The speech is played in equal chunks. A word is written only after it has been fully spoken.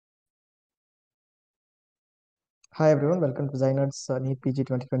Hi everyone, welcome to ZyNerd's NEET PG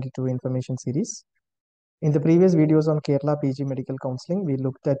 2022 information series. In the previous videos on Kerala PG Medical Counseling, we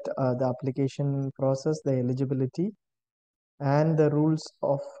looked at the application process, the eligibility, and the rules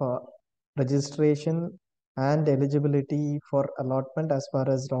of registration and eligibility for allotment as far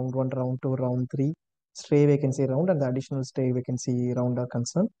as round 1, round 2, round 3, stray vacancy round, and the additional stray vacancy round are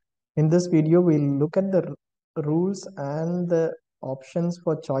concerned. In this video, we'll look at the rules and the options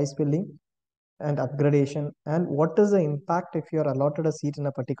for choice filling and upgradation, and what is the impact if you're allotted a seat in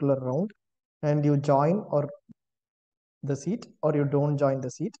a particular round and you join or the seat, or you don't join the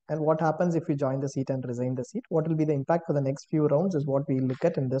seat, and what happens if you join the seat and resign the seat. What will be the impact for the next few rounds is what we look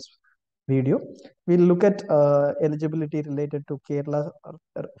at in this video. We'll look at eligibility related to Kerala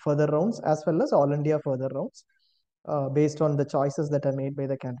further rounds as well as all India further rounds based on the choices that are made by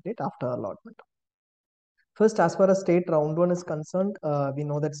the candidate after allotment. First, as far as state round 1 is concerned, we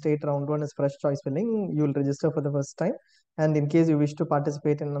know that state round 1 is fresh choice filling. You will register for the first time. And in case you wish to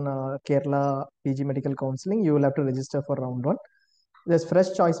participate in Kerala PG Medical Counseling, you will have to register for round 1. There's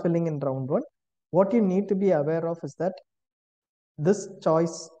fresh choice filling in round 1. What you need to be aware of is that this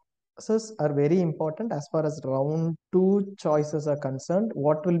choices are very important as far as round 2 choices are concerned.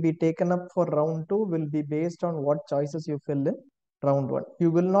 What will be taken up for round 2 will be based on what choices you fill in round 1.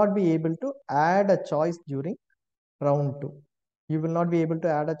 You will not be able to add a choice during round 2. You will not be able to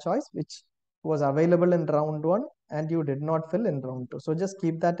add a choice which was available in round 1 and you did not fill in round 2. So just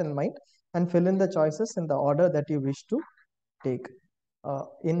keep that in mind and fill in the choices in the order that you wish to take.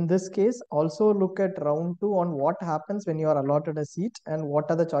 In this case, also look at round 2 on what happens when you are allotted a seat and what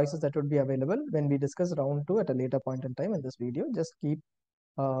are the choices that would be available when we discuss round 2 at a later point in time in this video. Just keep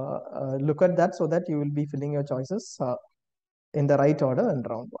look at that so that you will be filling your choices in the right order in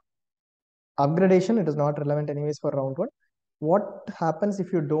round 1. Upgradation, it is not relevant anyways for round 1. What happens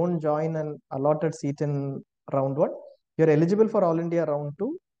if you don't join an allotted seat in round 1? You're eligible for All India round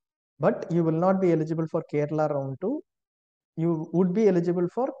 2, but you will not be eligible for Kerala round 2. You would be eligible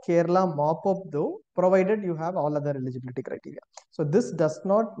for Kerala mop-up though, provided you have all other eligibility criteria. So this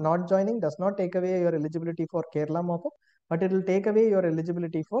not joining does not take away your eligibility for Kerala mop-up, but it will take away your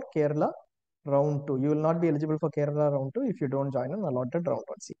eligibility for Kerala round 2. You will not be eligible for Kerala round 2 if you don't join an allotted round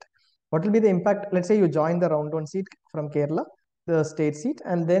 1 seat. What will be the impact? Let's say you join the round 1 seat from Kerala, the state seat,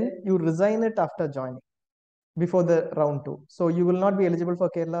 and then you resign it after joining before the round 2. So you will not be eligible for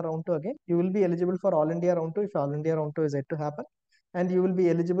Kerala round 2 again. You will be eligible for All India round 2 if All India round 2 is yet to happen. And you will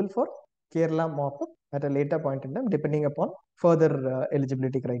be eligible for Kerala mop-up at a later point in time, depending upon further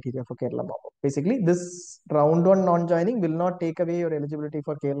eligibility criteria for Kerala mop-up. Basically, this round 1 non-joining will not take away your eligibility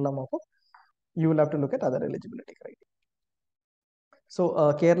for Kerala mop-up. You will have to look at other eligibility criteria. So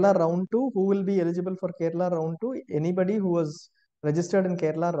Kerala round 2, who will be eligible for Kerala round 2? Anybody who was registered in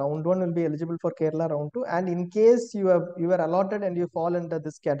Kerala round 1 will be eligible for Kerala round 2. And in case you were allotted and you fall under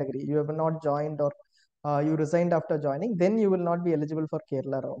this category, you have not joined or you resigned after joining, then you will not be eligible for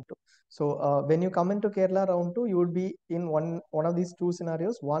Kerala round 2. So when you come into Kerala round 2, you would be in one of these two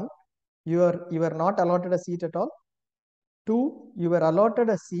scenarios. One, you are not allotted a seat at all. Two, you were allotted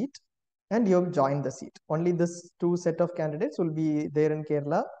a seat and you have joined the seat. Only this two set of candidates will be there in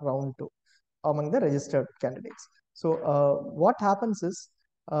Kerala round 2 among the registered candidates. So what happens is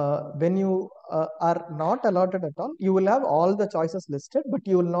when you are not allotted at all, you will have all the choices listed, but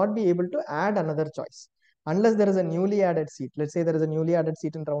you will not be able to add another choice unless there is a newly added seat. Let's say there is a newly added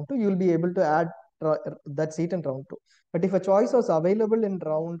seat in round 2, you will be able to add that seat in round 2. But if a choice was available in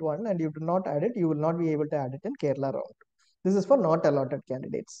round 1 and you do not add it, you will not be able to add it in Kerala round 2. This is for not allotted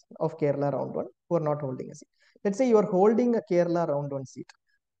candidates of Kerala round 1 who are not holding a seat. Let's say you are holding a Kerala round 1 seat.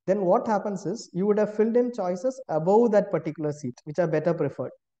 Then what happens is you would have filled in choices above that particular seat, which are better preferred.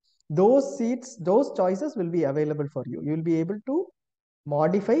 Those seats, those choices will be available for you. You will be able to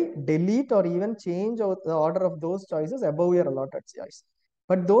modify, delete, or even change the order of those choices above your allotted choice.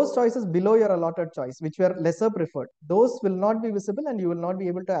 But those choices below your allotted choice, which were lesser preferred, those will not be visible and you will not be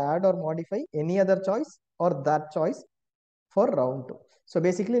able to add or modify any other choice or that choice for round 2. So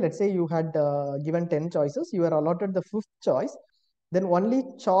basically, let's say you had given 10 choices, you are allotted the fifth choice, then only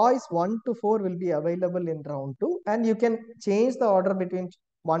choice 1 to 4 will be available in round 2, and you can change the order between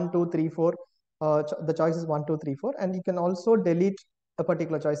 1, 2, 3, 4. The choices 1, 2, 3, 4, and you can also delete a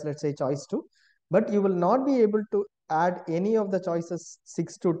particular choice, let's say choice 2, but you will not be able to add any of the choices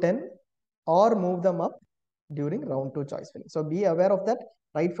 6 to 10 or move them up during round 2 choice filling. So be aware of that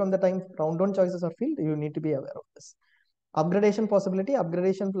right from the time round 1 choices are filled. You need to be aware of this. Upgradation possibility,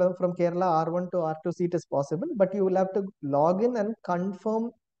 upgradation from Kerala R1 to R2 seat is possible, but you will have to log in and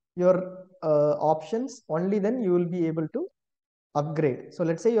confirm your options. Only then you will be able to upgrade. So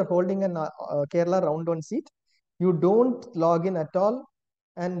let's say you're holding an Kerala round 1 seat. you don't log in at all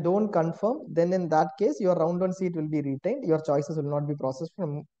and don't confirm, then in that case, your round 1 seat will be retained. Your choices will not be processed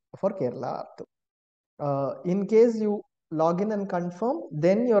for Kerala R2. In case you log in and confirm,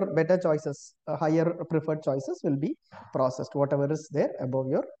 then your better choices, higher preferred choices will be processed. Whatever was there above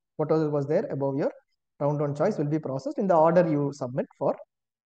your round 1 choice will be processed in the order you submit for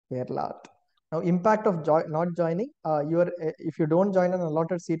Kerala. Now, impact of not joining, if you don't join an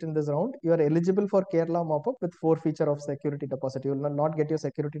allotted seat in this round, you are eligible for Kerala mop-up with forfeiture of security deposit. You will not get your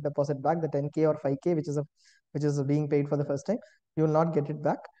security deposit back, the 10K or 5K, which is being paid for the first time. You will not get it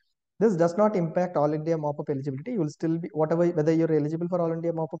back. This does not impact All India mop-up eligibility. You will still be, whether you're eligible for All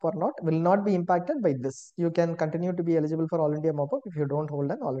India mop-up or not, will not be impacted by this. You can continue to be eligible for All India mop-up if you don't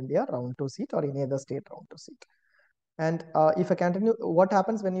hold an All India round 2 seat or any other state round 2 seat. And if a candidate, what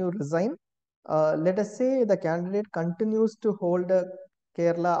happens when you resign? Let us say the candidate continues to hold a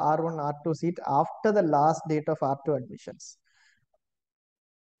Kerala R1, R2 seat after the last date of R2 admissions.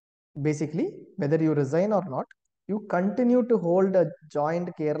 Basically, whether you resign or not, you continue to hold a joint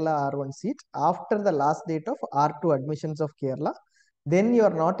Kerala R1 seat after the last date of R2 admissions of Kerala, then you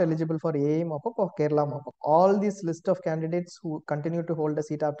are not eligible for AA mop-up or Kerala mop-up. All this list of candidates who continue to hold a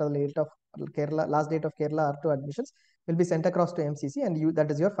seat after the date of last date of Kerala R2 admissions will be sent across to MCC, and that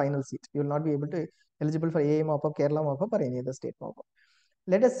is your final seat. You will not be able to eligible for AA mop-up, Kerala mop-up, or any other state mop-up.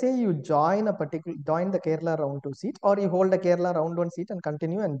 Let us say you join the Kerala round 2 seat, or you hold a Kerala round 1 seat and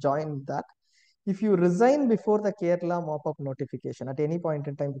continue and join that. If you resign before the Kerala mop-up notification, at any point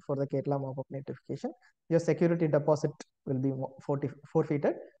in time before the Kerala mop-up notification, your security deposit will be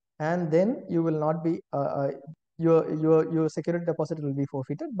forfeited, and then you will not be your security deposit will be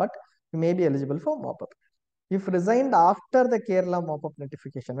forfeited, but you may be eligible for mop-up. If resigned after the Kerala mop-up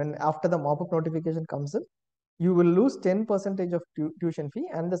notification, when after the mop-up notification comes in, you will lose 10% of tuition fee,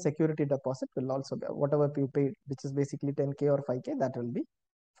 and the security deposit will also be whatever you paid, which is basically 10K or 5K, that will be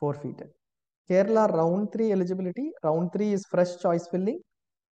forfeited. Kerala round 3 eligibility. Round 3 is fresh choice filling.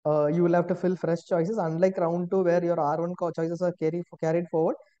 You will have to fill fresh choices. Unlike round 2, where your R1 choices are carried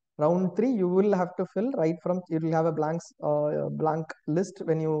forward, round 3 you will have to fill right from. You will have a blank list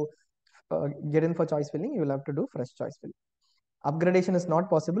when you get in for choice filling. You will have to do fresh choice filling. Upgradation is not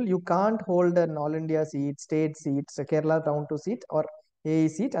possible. You can't hold an All India seat, state seats, a Kerala round 2 seat, or AA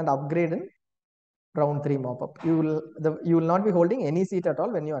seat and upgrade in round 3 mop-up. You will not be holding any seat at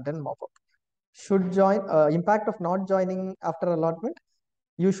all when you attend mop-up. Should join, impact of not joining after allotment.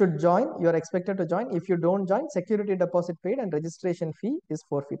 You should join. You are expected to join. If you don't join, security deposit paid and registration fee is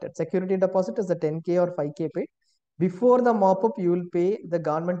forfeited. Security deposit is the 10K or 5K paid. Before the mop-up, you will pay the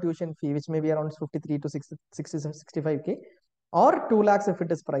government tuition fee, which may be around 53 to 60, 65K, or 2 lakhs if it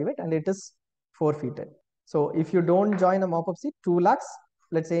is private, and it is forfeited. So if you don't join a mop-up seat, 2 lakhs,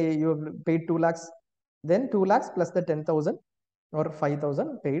 let's say you have paid 2 lakhs, then 2 lakhs plus the 10,000 or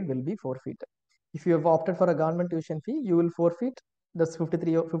 5,000 paid will be forfeited. If you have opted for a government tuition fee, you will forfeit the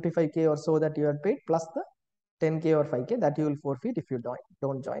 53 or 55K or so that you had paid, plus the 10K or 5K that you will forfeit if you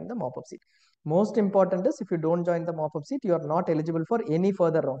don't join the mop-up seat. Most important is, if you don't join the mop-up seat, you are not eligible for any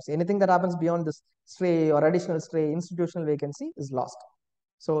further rounds. Anything that happens beyond this stray or additional stray institutional vacancy is lost.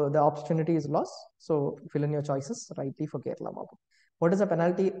 So the opportunity is lost. So fill in your choices rightly for Kerala mop-up. What is the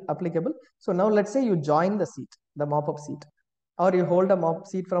penalty applicable? So now let's say you join the seat, the mop-up seat, or you hold a mop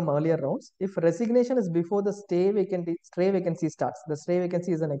seat from earlier rounds. If resignation is before the stray vacancy starts, the stray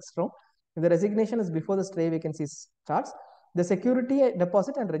vacancy is the next round. If the resignation is before the stray vacancy starts, the security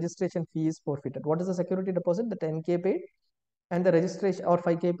deposit and registration fee is forfeited. What is the security deposit? The 10K paid, and the registration, or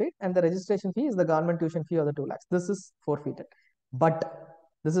 5K paid, and the registration fee is the government tuition fee or the 2 lakhs. This is forfeited. But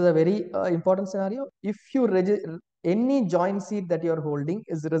this is a very important scenario. If you any joint seat that you are holding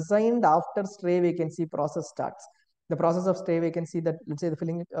is resigned after stray vacancy process starts, the process of stray vacancy, that let's say the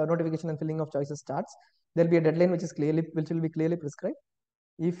filling notification and filling of choices starts, there will be a deadline which will be clearly prescribed.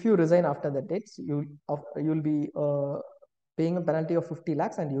 If you resign after that date, you will be paying a penalty of 50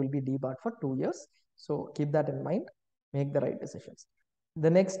 lakhs, and you will be debarred for 2 years. So keep that in mind. Make the right decisions. The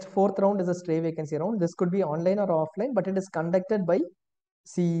next fourth round is a stray vacancy round. This could be online or offline, but it is conducted by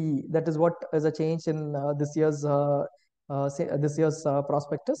CE. That is what is a change in this year's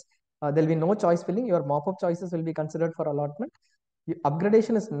prospectus. There will be no choice filling. Your mop-up choices will be considered for allotment.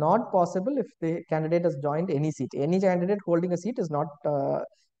 Upgradation is not possible if the candidate has joined any seat. Any candidate holding a seat is not.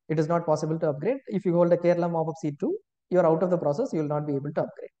 It is not possible to upgrade. If you hold a Kerala mop-up seat too, you are out of the process. You will not be able to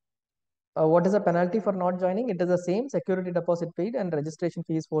upgrade. What is the penalty for not joining? It is the same. Security deposit paid and registration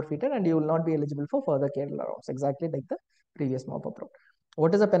fee is forfeited, and you will not be eligible for further Kerala rounds, exactly like the previous mop-up round.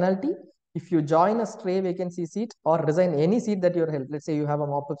 What is the penalty? If you join a stray vacancy seat or resign any seat that you are held, let's say you have a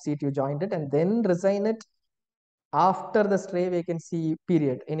mop-up seat, you joined it and then resign it after the stray vacancy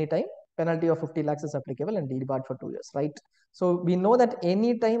period, anytime, penalty of 50 lakhs is applicable and debarred for 2 years, right? So we know that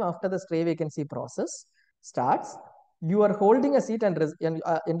any time after the stray vacancy process starts, you are holding a seat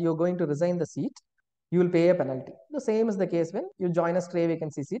and you're going to resign the seat, you will pay a penalty. The same is the case when you join a stray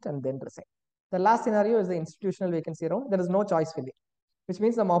vacancy seat and then resign. The last scenario is the institutional vacancy round. There is no choice filling, which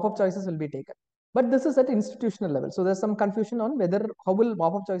means the mop-up choices will be taken. But this is at institutional level. So there's some confusion on whether how will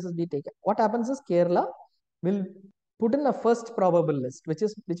mop-up choices be taken. What happens is Kerala will put in a first probable list, which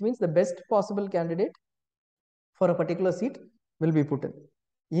means the best possible candidate for a particular seat will be put in.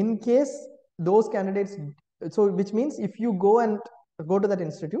 In case those candidates, so which means if you go to that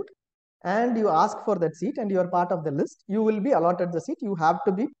institute and you ask for that seat and you are part of the list, you will be allotted the seat. You have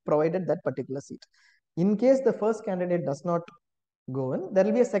to be provided that particular seat. In case the first candidate does not go in, there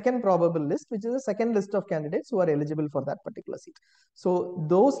will be a second probable list, which is a second list of candidates who are eligible for that particular seat. So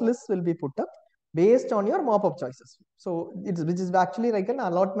those lists will be put up based on your mop-up choices. So which is actually like an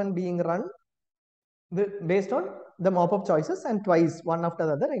allotment being run based on the mop-up choices, and twice, one after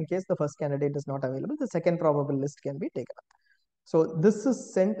the other. In case the first candidate is not available, the second probable list can be taken up. So this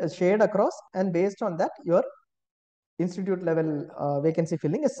is shared across, and based on that, your institute level vacancy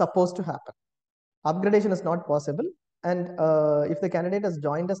filling is supposed to happen. Upgradation is not possible, and if the candidate has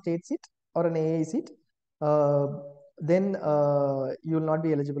joined a state seat or an AA seat, then you will not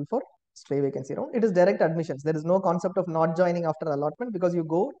be eligible for stray vacancy round. It is direct admissions. There is no concept of not joining after allotment, because you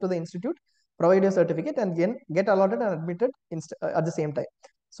go to the institute, provide your certificate, and then get allotted and admitted at the same time.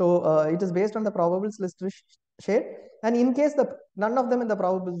 So it is based on the probables list shared, and in case none of them in the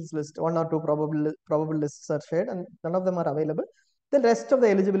probables list, one or two probable lists are shared and none of them are available, the rest of the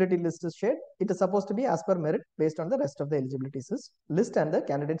eligibility list is shared. It is supposed to be as per merit based on the rest of the eligibility list and the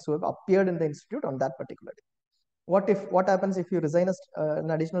candidates who have appeared in the institute on that particular day. What happens if you resign an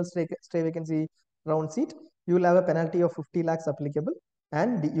additional stray vacancy round seat? You will have a penalty of 50 lakhs applicable,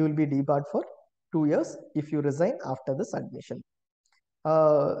 and you will be debarred for 2 years if you resign after this admission.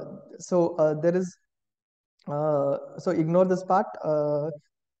 There is so ignore this part.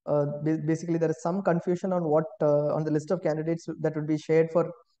 Basically, there is some confusion on what on the list of candidates that would be shared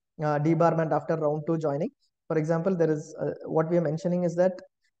for debarment after round 2 joining. For example, there is what we are mentioning is that,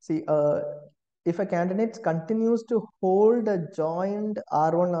 see, if a candidate continues to hold a joined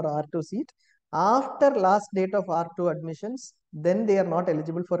R1 or R2 seat after last date of R2 admissions, then they are not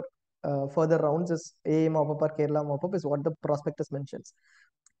eligible for further rounds as AA mop-up or Kerala mop-up is what the prospectus mentions.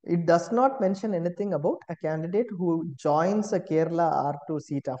 It does not mention anything about a candidate who joins a Kerala R2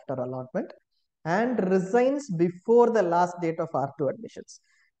 seat after allotment and resigns before the last date of R2 admissions.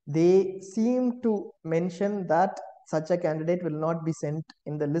 They seem to mention that such a candidate will not be sent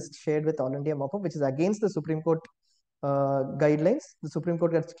in the list shared with All India MOPUP, which is against the Supreme Court guidelines. The Supreme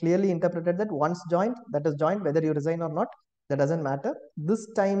Court has clearly interpreted that once joined, that is joined, whether you resign or not, that doesn't matter. This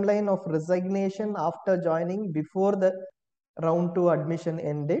timeline of resignation after joining before the round 2 admission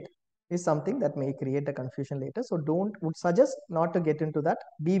end date is something that may create a confusion later. So would suggest not to get into that.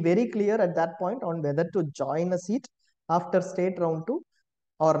 Be very clear at that point on whether to join a seat after state round 2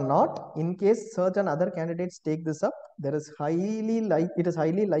 or not. In case certain other candidates take this up, it is highly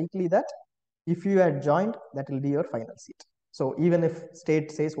likely that if you had joined, that will be your final seat. So even if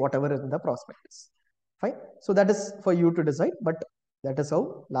state says whatever is in the prospectus, fine. So that is for you to decide, but that is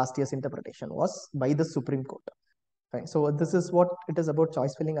how last year's interpretation was by the Supreme Court. Fine. So this is what it is about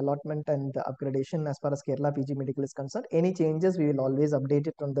choice filling, allotment, and upgradation as far as Kerala PG Medical is concerned. Any changes, we will always update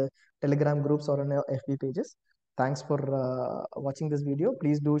it on the Telegram groups or on our FB pages. Thanks for watching this video.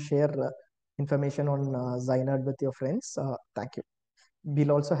 Please do share information on ZyNerd with your friends. Thank you.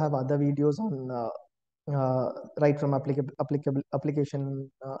 We'll also have other videos on right from application,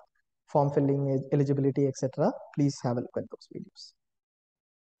 form filling, eligibility, etc. Please have a look at those videos.